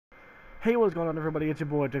Hey, what's going on, everybody? It's your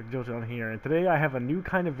boy Jack Jojo here, and today I have a new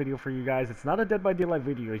kind of video for you guys. It's not a Dead by Daylight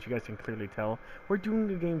video, as you guys can clearly tell. We're doing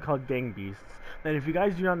a game called Gang Beasts. And if you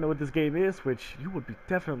guys do not know what this game is, which you would be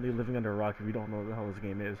definitely living under a rock if you don't know what the hell this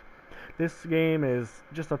game is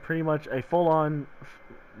just pretty much a full-on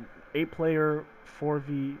 8-player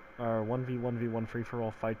 4v or 1v1v1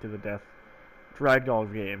 free-for-all fight to the death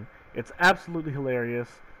ragdoll game. It's absolutely hilarious.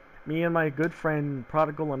 Me and my good friend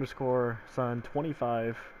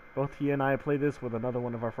Prodigal_Son25, both he and I played this with another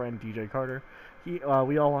one of our friends, DJ Carter. We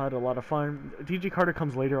all had a lot of fun. DJ Carter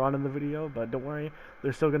comes later on in the video, but don't worry,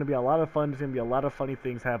 there's still going to be a lot of fun. There's going to be a lot of funny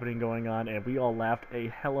things going on, and we all laughed a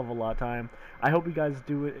hell of a lot of time. I hope you guys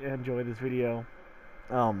do enjoy this video.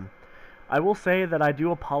 I will say that I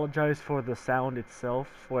do apologize for the sound itself,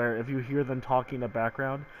 where if you hear them talking in the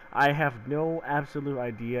background, I have no absolute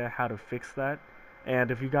idea how to fix that.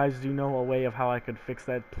 And if you guys do know a way of how I could fix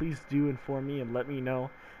that, please do inform me and let me know.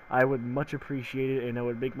 I would much appreciate it, and it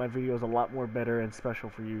would make my videos a lot more better and special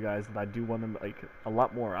for you guys. And I do want to make a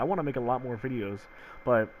lot more. I want to make a lot more videos,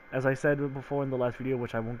 but as I said before in the last video,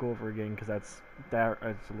 which I won't go over again because it's a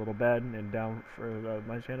little bad and down for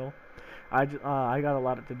my channel. I got a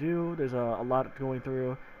lot to do. There's a lot going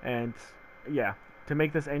through, and yeah, to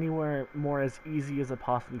make this anywhere more as easy as it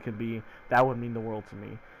possibly could be, that would mean the world to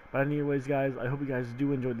me. But anyways, guys, I hope you guys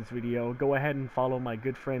do enjoy this video. Go ahead and follow my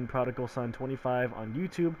good friend Prodigal_Son25 on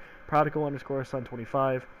YouTube.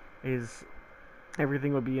 Prodigal_Son25 is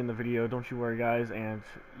everything will be in the video. Don't you worry, guys. And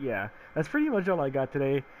yeah, that's pretty much all I got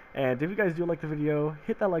today. And if you guys do like the video,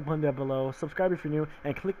 hit that like button down below, subscribe if you're new,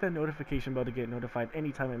 and click that notification bell to get notified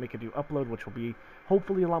anytime I make a new upload, which will be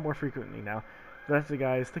hopefully a lot more frequently now. That's it,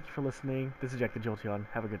 guys. Thank you for listening. This is Jack the Jolteon.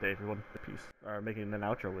 Have a good day, everyone. Peace. Or making an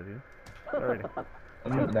outro with you. Alrighty.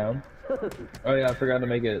 I'm down. Oh yeah, I forgot to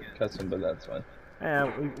make it custom, but that's fine. Yeah,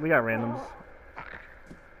 we got randoms.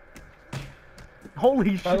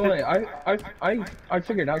 Holy shit! By the way, I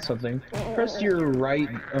figured out something. Press your right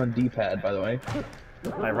D-pad, by the way.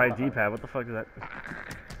 My right D-pad. What the fuck is that?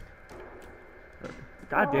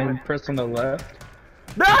 God damn it! And press on the left.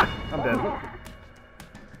 Ah! I'm dead.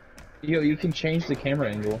 Yo, you can change the camera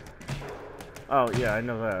angle. Oh yeah, I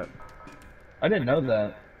know that. I didn't know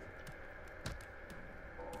that.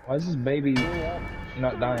 Why is this baby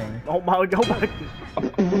not dying? Oh my! Oh my!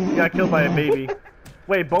 You got killed by a baby.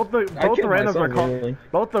 Wait, both the randoms are called. Really.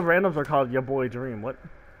 Both the randoms are called Your Boy Dream. What?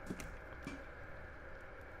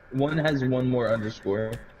 One has one more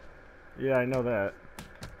underscore. Yeah, I know that.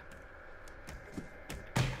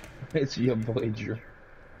 It's Your Boy Dream.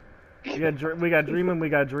 We got Dream and we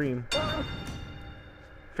got Dream.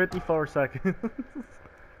 54 seconds.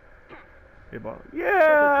 Hey, ball.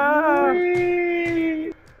 Yeah!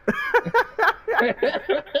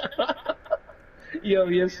 Yo,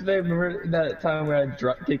 yesterday, remember that time where I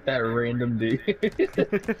kicked that random dude?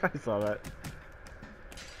 I saw that.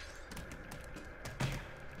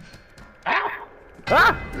 Ow!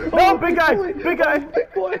 Ah! Oh, big guy! Boy. Big guy! Oh,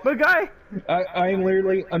 big boy! Big guy! I'm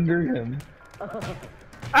literally under him.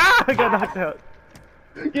 Ah! I got knocked out.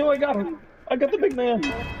 Yo, I got him! I got the big man!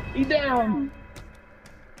 He's down!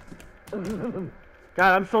 God,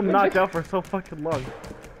 I'm so knocked out for so fucking long.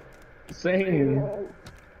 Same.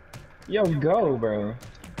 Yo, go, bro.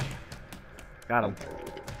 Got him.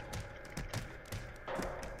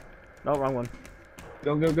 No, wrong one.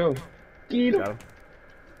 Go, go, go. Get him. Got him.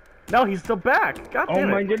 No, he's still back. God damn it. Oh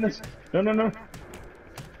my goodness. No, no, no.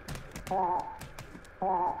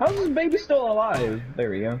 How's this baby still alive? There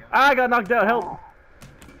we go. I got knocked out. Help.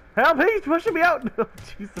 Help, he's pushing me out. Oh,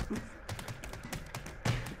 Jesus.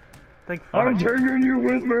 Thank fuck. I'm taking you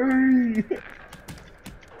with me.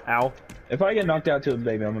 Ow. If I get knocked out to a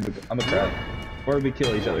baby, I'm gonna cry. Or we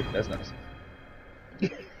kill each other. That's nice.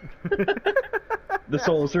 The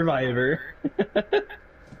sole survivor.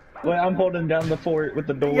 Wait, I'm holding down the fort with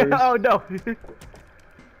the doors. Yeah, oh no.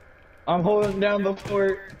 I'm holding down the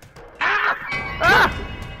fort. Ah! Ah!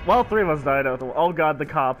 Well, 3 of us died out. Oh god, the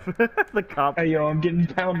cop. The cop. Hey yo, I'm getting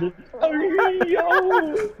pounded. Oh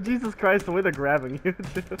yo! Jesus Christ, the way they're grabbing you.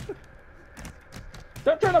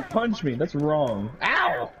 Stop trying to punch me. That's wrong.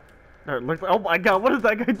 Ow! Oh my god, what is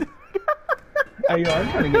that guy doing? Hey yo, I'm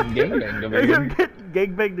trying to get gangbanged over You're here.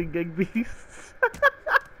 getting gangbanged and gang beasts.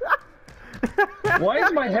 Why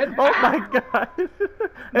is my head? Oh my god!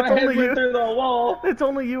 My head went through the wall. It's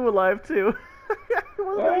only you alive too.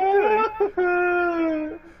 What am I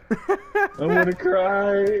doing? I'm gonna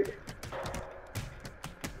cry.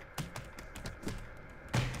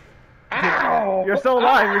 Ow! You're still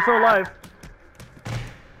alive. You're still alive.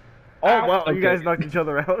 Oh Ow. wow! Okay. You guys knocked each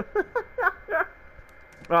other out.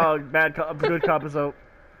 Oh, bad cop, good cop is out.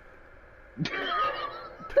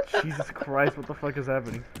 Jesus Christ, what the fuck is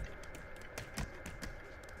happening?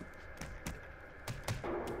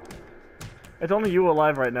 It's only you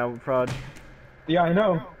alive right now, Fraud. Yeah, I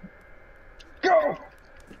know. Go!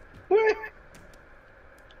 Wait!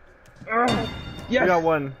 Yes! You got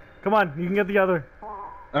one. Come on, you can get the other.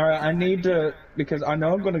 Alright, I need to, because I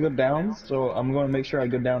know I'm gonna go down, so I'm gonna make sure I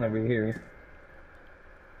go down over here.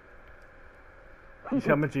 He's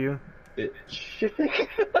coming to you. Bitch.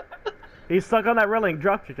 He's stuck on that railing.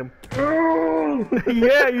 Drop kick him.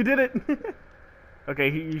 Yeah, you did it. Okay,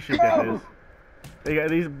 you should get this.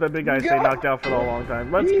 The big guys stay knocked out for a long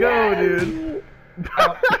time. Let's go, dude.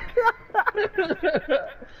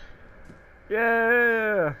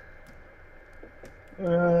 Yeah.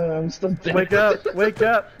 I'm still dead. Wake up! Wake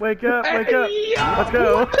up! Wake up! Wake up! Let's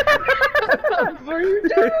go. What are you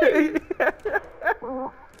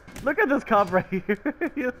doing? Look at this cop right here.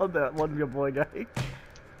 You know that one good boy guy.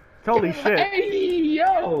 Holy shit. Hey,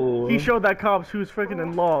 yo! He showed that cops who's freaking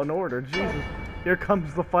in law and order. Jesus. Here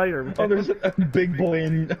comes the fighter. Oh, there's a big boy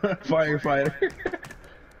in firefighter.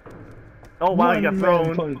 Oh wow, you got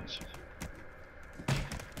thrown. Punch.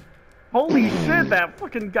 Holy shit, that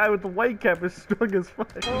fucking guy with the white cap is strong as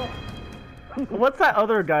fuck. What's that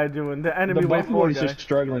other guy doing? The enemy The white buffalo boy is guy. just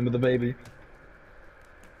struggling with the baby.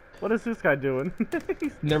 What is this guy doing?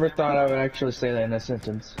 Never thought I would actually say that in a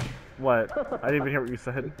sentence. What? I didn't even hear what you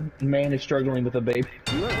said. Man is struggling with a baby.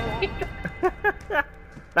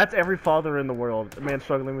 That's every father in the world. A man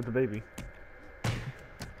struggling with the baby.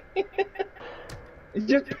 It's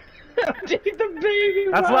just take the baby.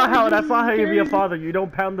 That's not how you be a father. You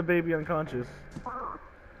don't pound the baby unconscious.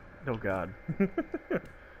 Oh god.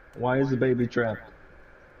 Why is the baby trapped?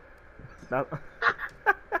 Not...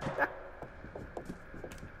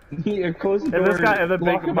 Yeah, close the door. If the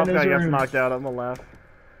lock big him buff in his guy gets room. knocked out, I'm gonna laugh.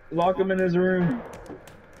 Lock him in his room.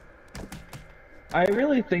 I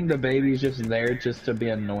really think the baby's just there just to be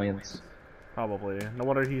an annoyance. Probably. No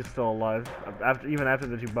wonder he's still alive. Even after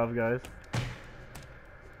the two buff guys.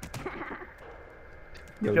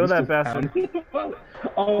 Yo, Kill he's that still bastard. down.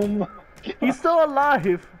 Oh my God. He's still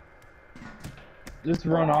alive! Just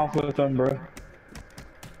run off with him, bro.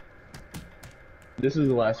 This is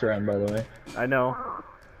the last round, by the way. I know.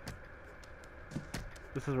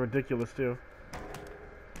 This is ridiculous too.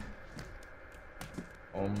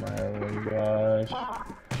 Oh my gosh.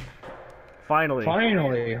 Finally.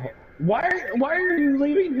 Finally! Why are you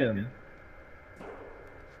leaving him?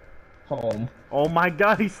 Home. Oh my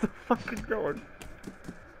god, he's still fucking going.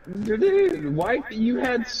 Dude, why you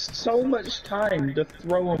had so much time to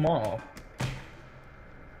throw him off?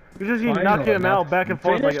 Because you knocked him out back and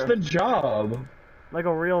forth Finish the job. like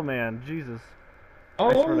a real man. Jesus. I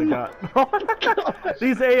Oh swear to my God. gosh.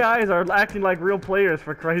 These AIs are acting like real players,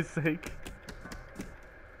 for Christ's sake.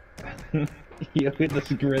 Yo,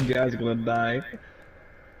 this red guy's gonna die.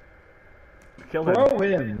 Kill him. Throw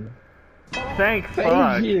him. Thank fuck.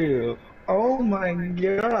 Thank you. Oh my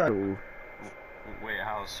god. Wait,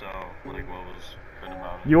 how so? Like, what was good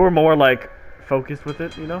about it? You were more like focused with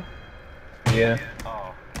it, you know? Yeah.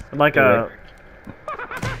 Oh. Like Ow.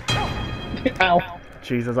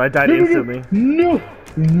 Jesus, I died instantly. No.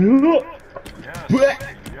 No. Yes.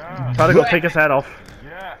 Blech. Yeah. Try to go take his hat off.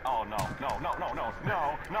 Yeah. Oh, no. No, no, no, no,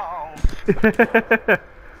 no, no.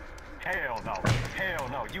 Hell no. Hell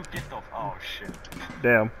no. You get the... Oh, shit.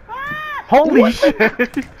 Damn. Holy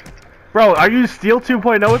shit! Bro, are you Steel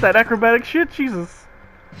 2.0 with that acrobatic shit? Jesus.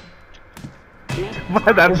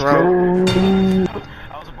 Why that throw?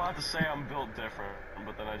 I was about to say I'm built different,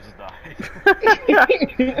 but then I just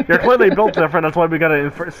died. You're clearly built different, that's why we gotta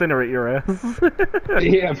incinerate your ass.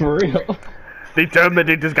 Yeah, for real. The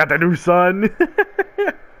Terminator's got a new son.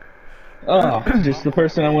 Oh, just the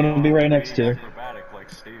person I want to be right next to. Acrobatic like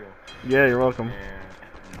steel. Yeah, you're welcome.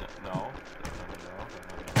 And... No.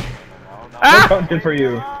 Ah! Something for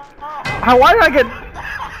you. Why did I get...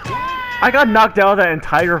 I got knocked out of that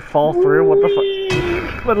entire fall through, what the fuck?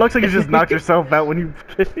 It looks like you just knocked yourself out when you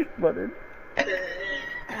button.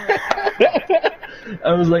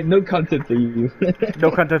 I was like, no content for you.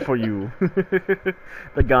 No content for you.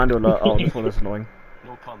 The gondola, oh, this one is annoying.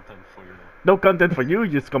 No content for you. No content for you,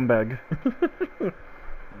 you scumbag.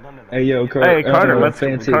 None of that. Hey, yo, Carter. Hey, Carter,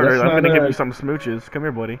 fancy. Carter, That's I'm gonna not, give you some smooches. Come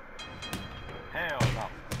here, buddy. Hell no.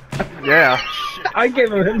 Yeah. Shit. I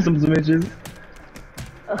gave him some smidges.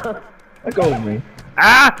 Let go of me.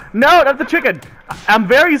 Ah! No, not the chicken! I'm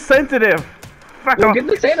very sensitive! Fuck Yo, off. get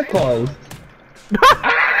the Santa Claus.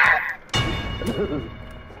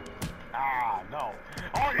 Ah, no.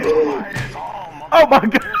 Oh, you're right. It's all, mother- Oh my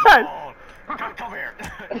It's god! all. Come here.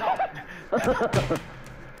 No.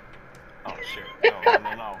 Oh, shit.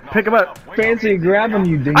 No. Pick him up. Wake Fancy, grab him,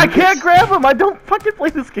 you dingus. I can't grab him. I don't fucking play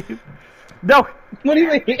this game. No. What do you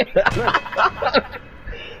mean?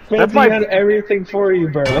 Fancy my- had everything for you,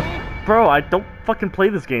 bro. Bro, I don't fucking play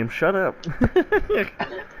this game. Shut up.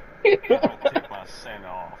 Take my Santa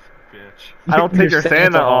off, bitch. I don't take your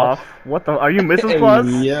Santa off. What the? Are you Mrs. Claus?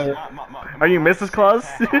 Yeah. Are you Mrs. Claus?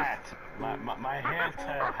 My Santa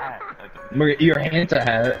hat. Your Santa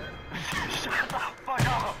hat. Shut the fuck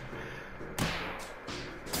up.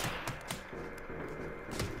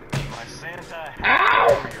 My Santa hat.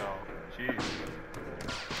 There we go. Jeez.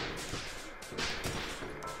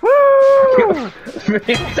 Woo!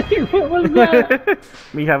 Fancy, what was that?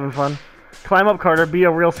 Me having fun. Climb up, Carter. Be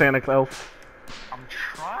a real Santa elf. I'm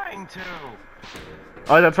trying to.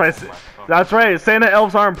 Oh, that's right. That's right. Santa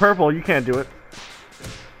elves aren't purple. You can't do it.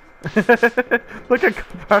 Look at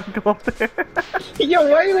Carter go up there. Yo,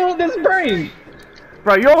 why you want this brain?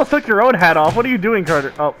 Bro, you almost took your own hat off. What are you doing,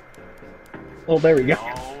 Carter? Oh. Oh, there we go. No,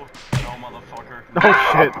 motherfucker. Oh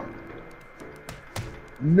shit.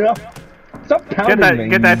 No. Stop pounding me.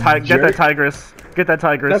 Get that jerk. tigress. Get that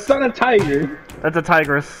tigress. That's not a tiger. That's a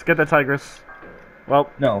tigress. Get that tigress. Well.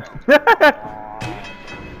 No.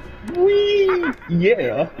 Wee!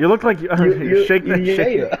 Yeah. You look like you shake that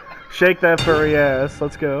yeah. shake that furry ass.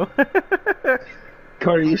 Let's go.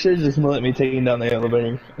 Carter, you should have just let me take him down the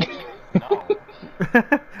elevator. No.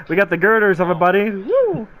 We got the girders, everybody.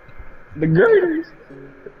 Woo! The girders.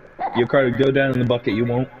 Yo, Carter, go down in the bucket. You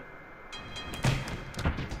won't.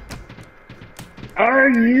 Are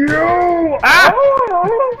you? Ah!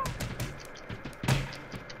 Oh!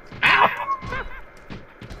 Ow!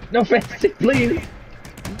 No, Fancy, please.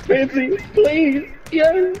 Fancy, please.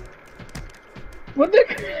 Yes. What the?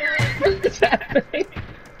 What is happening?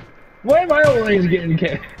 Why am I always getting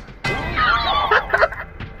kicked?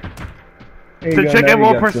 The chicken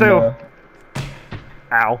will pursue.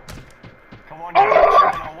 Ow. Come on, you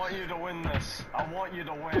chicken. I want you to win this. I want you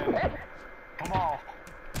to win. Come on.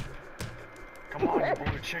 Come on, you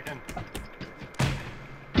blue chicken.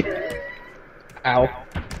 Ow.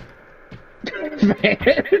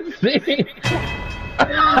 Fancy.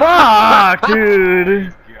 Fuck,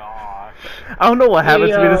 dude. Gosh. I don't know what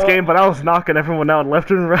happens to me this Yeah. game, but I was knocking everyone out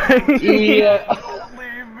left and right. Yeah. Don't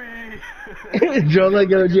leave me. Joe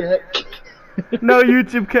Lego Jack. No,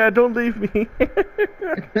 YouTube cat, don't leave me. This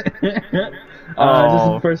is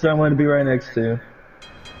Oh. the person I want to be right next to.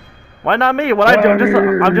 Why not me? What I do?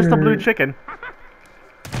 I'm just a blue chicken.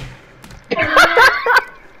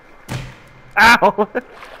 Ow!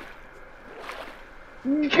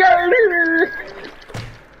 Carter!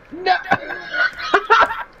 No!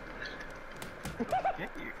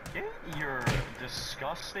 Get your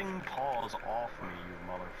disgusting paws off me, you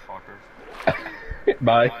motherfucker.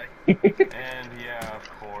 Bye. And yeah, of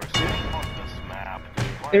course. Fuck this map, dude.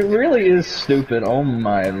 Why It is really is stupid. Oh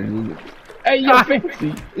my. Hey, yo,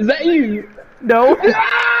 Fancy. Is that you? No.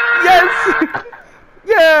 Yes.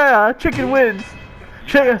 Yeah. Chicken wins.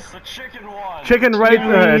 Chicken. Yes, the chicken one. Chicken rights.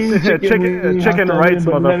 Chicken rights,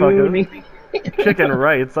 motherfucker. motherfucker. Chicken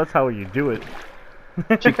rights. That's how you do it.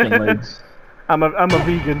 Chicken legs. I'm a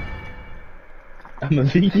vegan. I'm a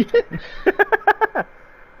vegan.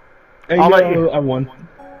 Hey, I'll let yo, you- I won.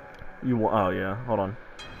 Oh yeah. Hold on.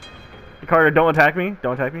 Carter, don't attack me.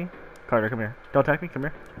 Don't attack me. Carter, come here. Don't attack me. Come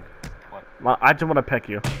here. What? I just want to peck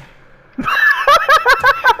you.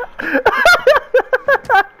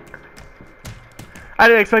 I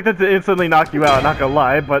didn't expect it to instantly knock you out, not gonna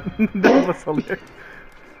lie, but that was hilarious.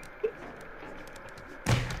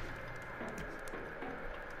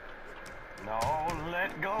 No,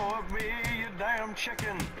 let go of me, you damn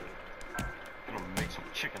chicken. I'm gonna make some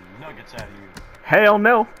chicken nuggets out of you. Hell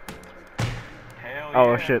no. Hell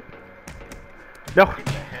Oh yeah. shit. No. Get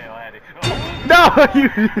the hell out of here. Oh. No! You.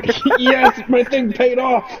 Yes, my thing paid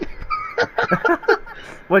off.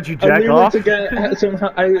 What'd you I jack literally off? took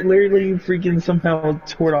somehow. I literally freaking somehow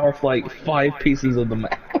tore off like 5 pieces of the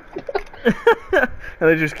map. And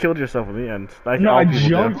then just killed yourself in the end. Like No, all I people do.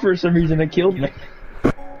 jumped for some reason. It killed me.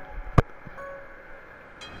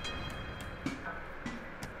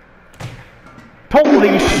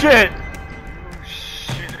 Holy shit! You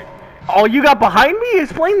shitting me. Oh, you got behind me?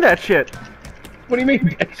 Explain that shit. What do you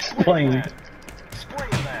mean? Explain. Explain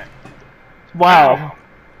that. Wow.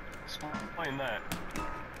 Explain that.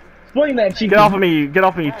 Explain that, chicken. Get off of me, get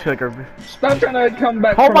off of me, chicker. Stop trying to come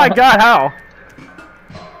back. Oh from my a- god, how?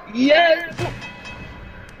 Yes.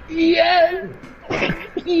 Yes.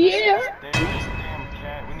 Yeah. Damn, this damn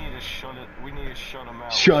cat. We need to shut it. We need to shut him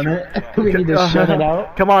out. Shut the it. cat. We need to shut it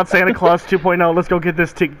out. Come on, Santa Claus 2.0, let's go get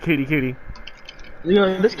this cutie cutie. You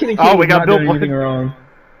know, this kitty Oh, we is got not doing Billboard. anything wrong.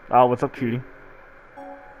 Oh, what's up, cutie?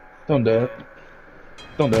 Don't do it.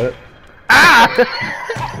 Don't do it.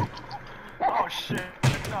 Ah! Oh shit,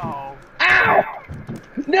 no. Ow!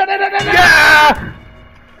 No, no, no, no, no! Yeah!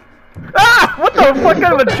 Ah! What the fuck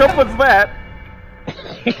kind of a jump was that?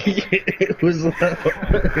 It was.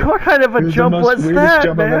 What kind of a was jump the most was weirdest that,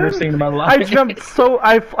 jump man? I've ever seen in my life. I jumped so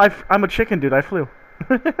I'm a chicken, dude. I flew.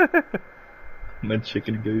 I'm a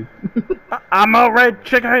chicken dude. I'm a red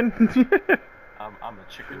chicken. I'm a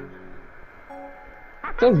chicken dude.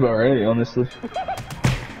 Sounds about right, honestly.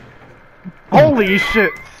 Holy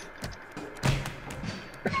shit!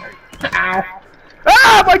 Ow!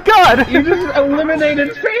 Ah, my God! You just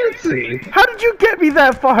eliminated Fancy! How did you get me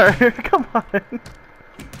that far? Come on.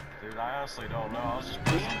 Dude, I honestly don't know. I was just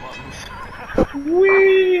pressing buttons.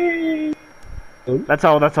 Whee! That's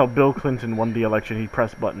how Bill Clinton won the election. He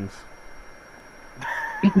pressed buttons.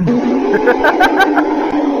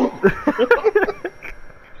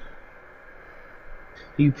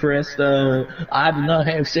 He pressed, I did not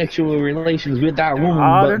have sexual relations with that woman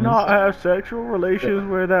I buttons. did not have sexual relations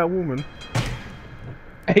with that woman.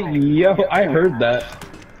 Hey, yo, I heard that.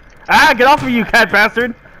 Ah, get off of me, you cat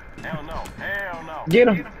bastard! Hell no. Hell no. Get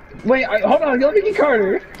him. Wait, hold on, let me get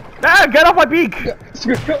Carter. Ah, get off my beak!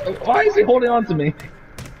 Why is he holding on to me?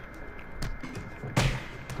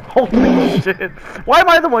 Holy shit! Why am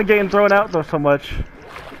I the one getting thrown out though so much?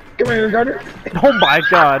 Come here, Carter. Oh my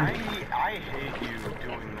God! I hate you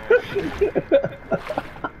doing this.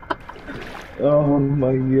 Oh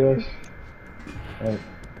my gosh. Alright.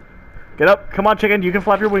 Get up! Come on, chicken! You can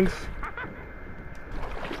flap your wings.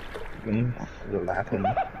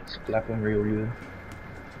 Slapping real good.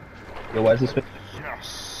 Yo, why is this?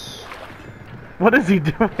 Yes. What is he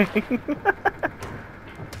doing?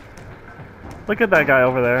 Look at that guy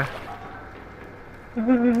over there.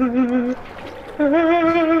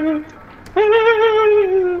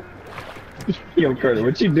 Yo, Carter,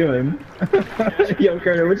 what you doing? Yo,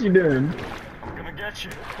 Carter, what you doing? I'm gonna get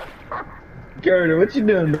you. Carter, what you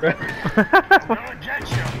doing, bro? I'm gonna get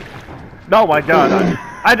you. Oh my God!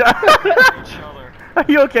 Each other. Are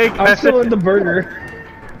you okay, I'm Cat? still in the burger.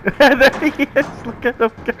 There he is! Look at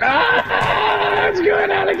him! Ah, it's going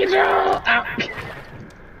out of control! Ow.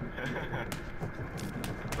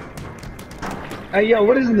 Hey, yo,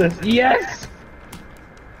 what is this? Yes!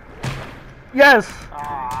 Yes!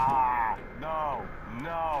 Ah, no,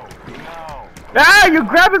 no, no. Ah! You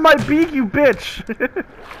grabbing my beak, you bitch!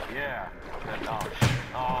 Yeah. Oh, shit.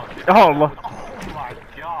 Oh, dude. Oh, look. Oh my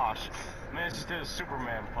gosh. Man, just did a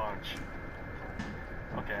Superman punch.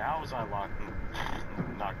 Okay, how was I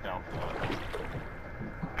knocked out for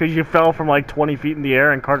that? Cause you fell from like 20 feet in the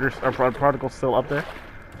air and Prodigal's still up there.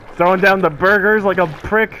 Throwing down the burgers like a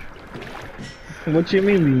prick. What you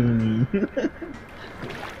mean?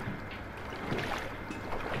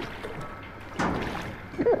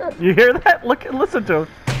 You hear that? Listen to him.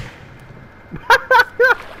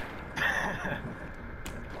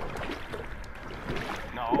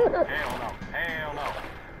 No, hell no, hell no.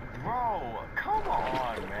 Bro, come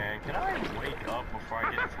on, man. Can I wake up before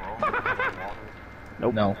I get thrown into the water?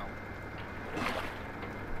 Nope. No.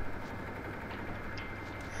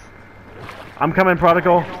 I'm coming,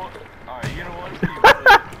 Prodigal. You know what? Alright, you know what?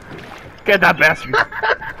 Get that bastard.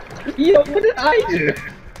 Yo, what did I do?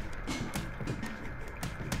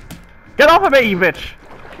 Get off of me, you bitch.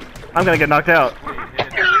 I'm gonna get knocked out. Game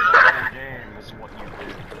is what you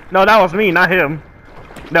did. No, that was me, not him.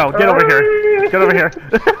 No, get over here. Get over here.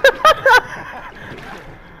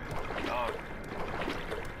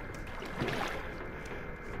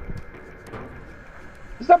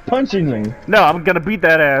 Stop punching me. No, I'm gonna beat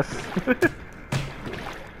that ass.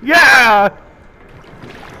 Yeah!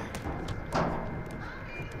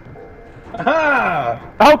 Aha!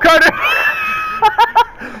 Oh, Carter!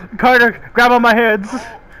 Carter, grab on my hands.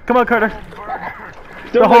 Come on, Carter.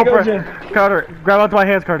 Don't The whole let go, fr- Jen. Carter, grab onto my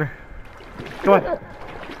hands, Carter. Come on.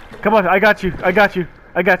 Come on, I got you. I got you.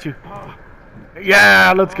 I got you.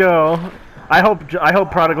 Yeah, let's go. I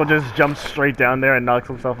hope Prodigal just jumps straight down there and knocks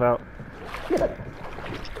himself out.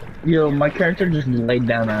 Yo, my character just laid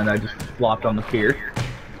down and I just flopped on the pier.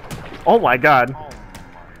 Oh my God. Oh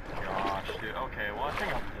my gosh, dude. Okay, well I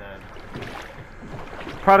think I'm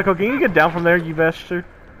dead. Prodigal, can you get down from there, you bastard?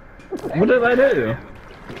 What did I do?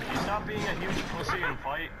 You stop being a huge pussy and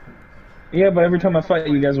fight. Yeah, but every time I fight,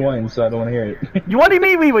 you guys win, so I don't want to hear it. You what do you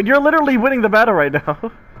mean we win? You're literally winning the battle right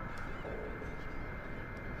now.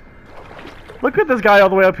 Look at this guy all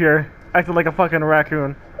the way up here, acting like a fucking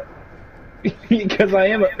raccoon. Because I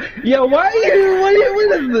am a... Yo, what is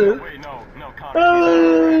this? Wait, no,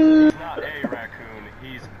 Connor. He's not a raccoon,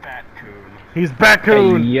 he's Batcoon. He's Hey,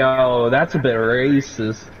 Batcoon. yo, that's a bit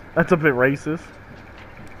racist. That's a bit racist.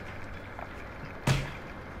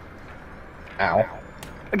 Ow.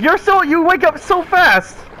 You wake up so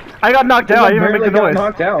fast! I got knocked out, I didn't even make the got noise.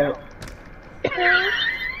 knocked out.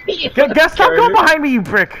 Guess stop going behind me, you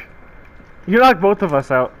prick! You knocked both of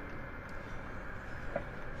us out.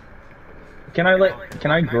 Can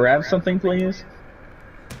I grab something, please?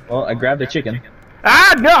 Well, I grabbed a chicken.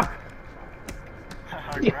 Ah, no!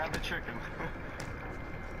 Grab the chicken.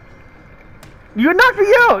 You knocked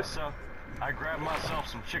me out! So, I grabbed myself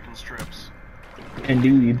some chicken strips.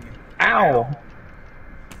 Indeed. Ow!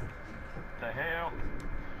 The hell?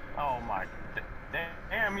 Oh my.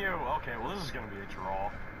 Damn you. Okay, well this is gonna be a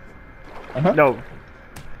draw. Uh-huh. No.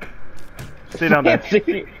 Stay down there.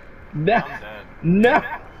 No. I'm dead. No.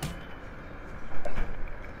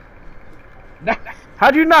 No.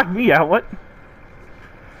 How'd you knock me out? What?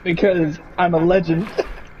 Because I'm a legend.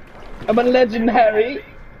 I'm a legend, Harry.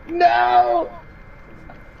 No.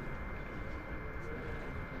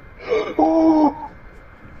 Oh.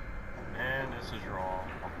 And this is draw.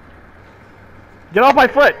 Get off my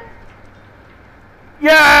foot!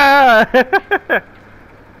 Yeah! Come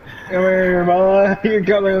here, boy. You're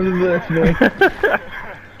coming with me.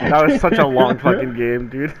 That was such a long fucking game,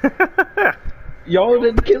 dude. Y'all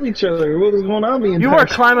didn't kill each other. What was going on? You were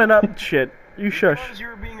climbing up shit. You shush. Because you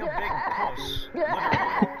were being a big puss.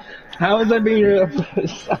 Literally. How was I being a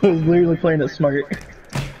puss? I was literally playing it smart.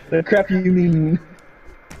 The crap you mean.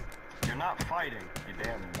 You're not fighting, you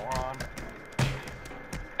damn moron.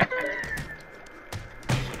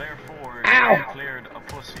 So therefore, Ow! you declared a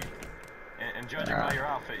pussy. And judging by your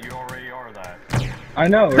outfit, you already are that. I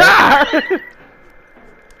know, right?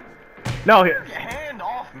 No, Get your hand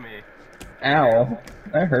off me! Ow.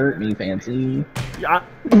 That hurt me, Fancy. yeah,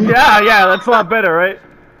 that's a lot better, right?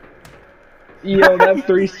 Yo, that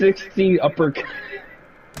 360 uppercut.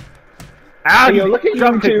 Ah, Yo, look at you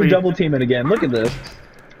drop kick two me. double teaming again. Look at this.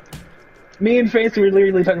 Me and Fancy were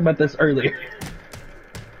literally talking about this earlier.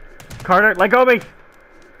 Carter, let go of me!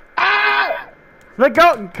 Ah! Let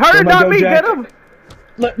go! Carter, Don't let not go, me! Jack. Get him!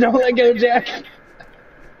 Don't let go, Jack.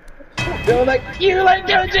 Don't let you let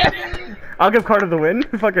go, Jack. I'll give Carter the win.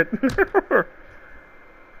 Fuck it.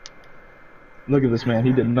 Look at this man.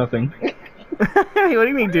 He did nothing. What do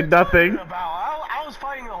you mean, did nothing? I was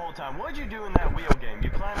fighting the whole time. What did you do in that wheel game? You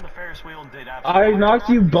climbed the Ferris wheel and did absolutely I knocked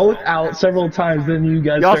you both out several times. Then you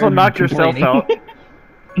guys. You also started knocked yourself complaining.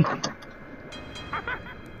 out.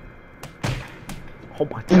 Oh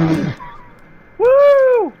my god. Woo!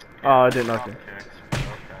 Oh, I didn't knock you. Okay.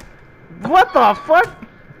 What the fuck?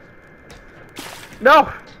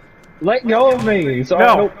 No! Let go of me, so I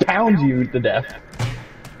No. don't pound you to death.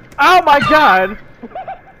 Oh my god!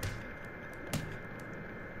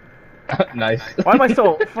 Nice. Why am I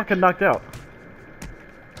so fucking knocked out?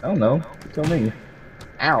 I don't know. Tell me.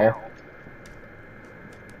 Ow.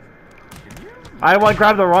 I want to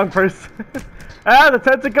grab the wrong person. Ah, the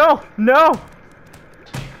tentacle! No!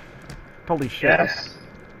 Holy shit. Yes.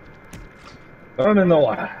 I'm in the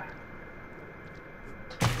water.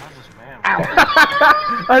 How's this man?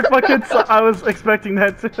 I was expecting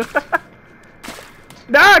that too.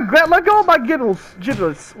 Nah, let go of my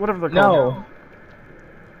giblets, whatever they're called. No.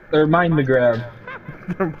 They're mine to grab.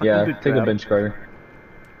 They're mine Yeah, to take a grab. bench, Carter.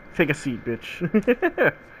 Take a seat, bitch.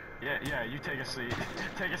 Yeah, you take a seat.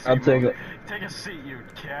 Take a seat. I'll take Mom. it. Take a seat, you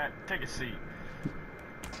cat. Take a seat.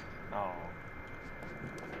 Oh.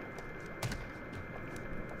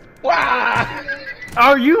 Wow!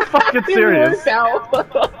 Are you fucking serious?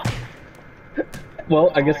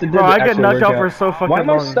 Well, I guess it did. Bro, I get actually knocked work out for so fucking Why am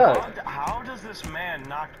I long. stuck? How does this man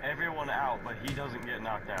knock everyone out, but he doesn't get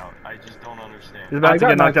knocked out? I just don't understand. He's about I to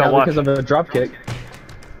get knocked out, watch. because of a drop kick.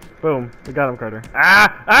 Boom. We got him, Carter.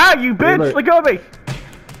 Ah, you bitch! look. Let go of me!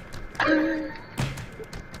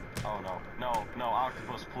 Oh no,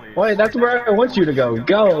 Octopus, please. Wait, that's where I want you to go.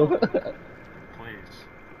 Go.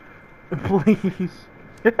 Please. Please.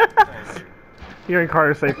 Thank you. Hearing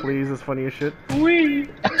Carter say please is funny as shit. Wee.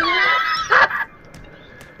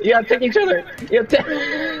 Yeah, take each other. Yeah,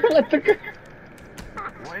 let the.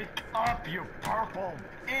 Wake up, you purple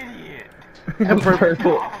idiot! I'm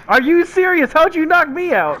purple. Are you serious? How'd you knock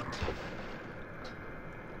me out?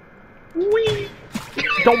 Wee.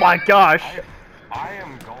 Oh my gosh. I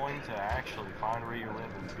am going to actually find where you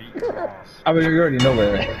live and beat your ass. I mean, you already know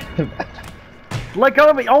where. Let go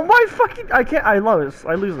of me. Oh my fucking. I can't. I love this.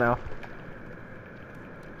 I lose now.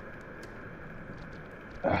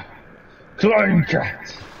 Climb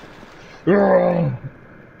cat.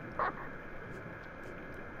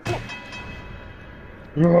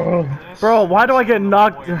 Bro, why do I get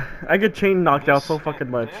knocked? I get chain knocked out so fucking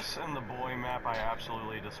much. This and the boy map I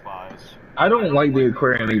absolutely despise. I don't like the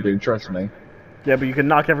aquarium either, trust me. Yeah, but you can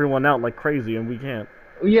knock everyone out like crazy, and we can't.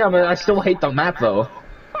 Yeah, but I still hate the map though.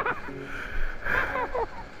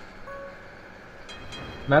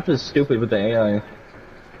 Map is stupid with the AI.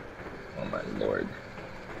 Oh my lord.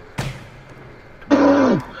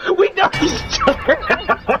 We know each other!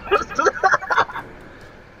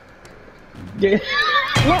 Get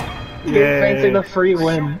Fancy the free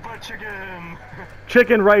win.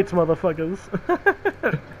 Chicken rights, motherfuckers.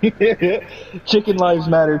 Chicken lives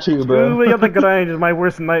matter too, Ooh, bro. we got the grind is my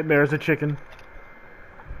worst nightmare as a chicken.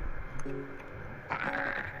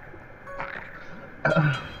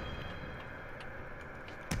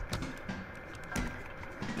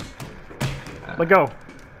 Let go.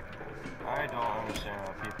 I don't understand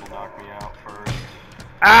how people knock me out first.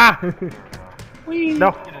 Ah! There we go.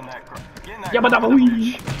 No. Get in that Get in that Yabba dabba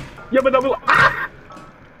wee! Yabba dabba ah!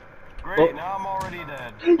 Great, Oh. now I'm already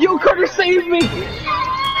dead. Yo, Carter, save me!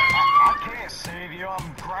 I can't save you,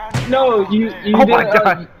 I'm grinding. No, you Oh did, my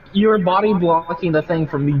God. you were body blocking the thing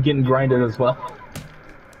from me getting grinded as well.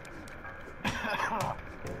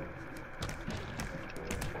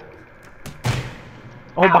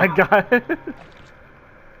 Oh my god.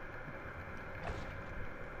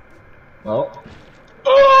 Well.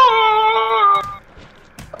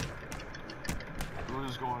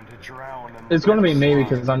 Who's going to drown in It's gonna be me slime?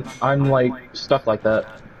 because I'm like stuck like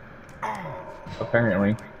that.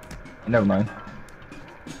 Apparently. Never mind.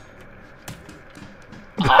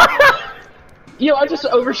 Yo, I just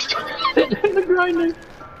overstressed in the grinding.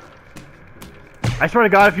 I swear to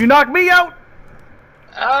god, if you knock me out!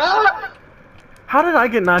 Ah! How did I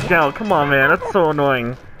get knocked out? Come on, man, that's so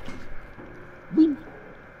annoying.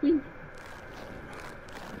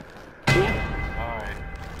 Alright,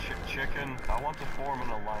 chicken, I want to form an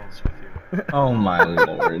alliance with you. Oh my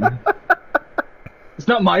lord. It's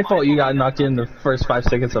not my fault you got knocked in the first 5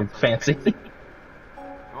 seconds of Fancy.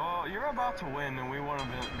 Well, you're about to win and we want to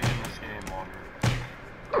be in this game longer.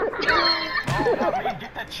 Oh, not me,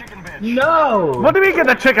 get that chicken bitch! No! What do you mean get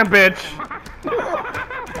the chicken, bitch?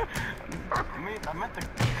 I meant the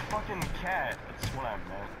fucking cat, that's what I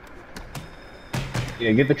meant.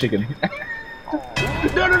 Yeah, get the chicken. Oh,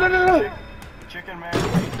 No! chicken man,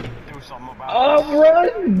 do something about Oh,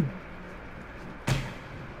 run!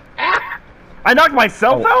 I knocked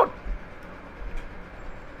myself Oh. out?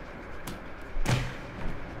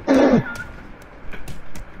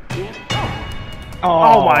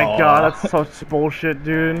 Oh my god, that's such bullshit,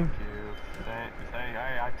 dude. Thank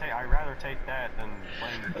you. I'd rather take that than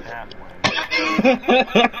playing cat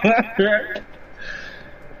win.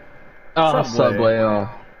 Oh, Subway. Subway, oh.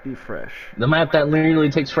 Be fresh. The map that literally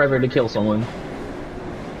takes forever to kill someone.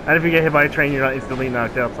 And if you get hit by a train, you're not instantly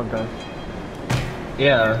knocked out sometimes.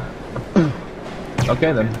 Yeah.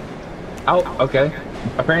 Okay then. Oh, okay.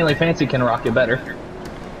 Apparently Fancy can rock it better.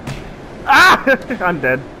 Ah! I'm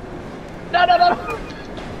dead. No!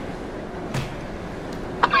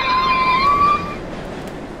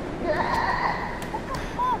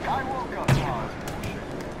 Fuck, I woke up. Oh, that's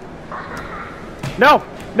bullshit. No!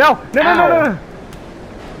 No!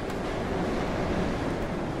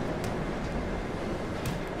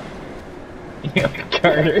 Yo,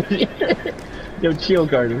 Carter. Yo, chill,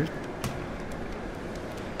 Carter.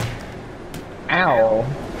 Ow.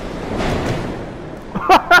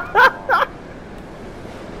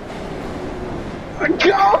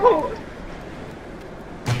 Go!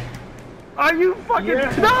 Are you fucking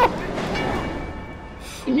Yeah.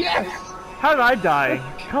 No! Yes! How did I die?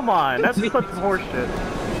 Come on, that's such horseshit.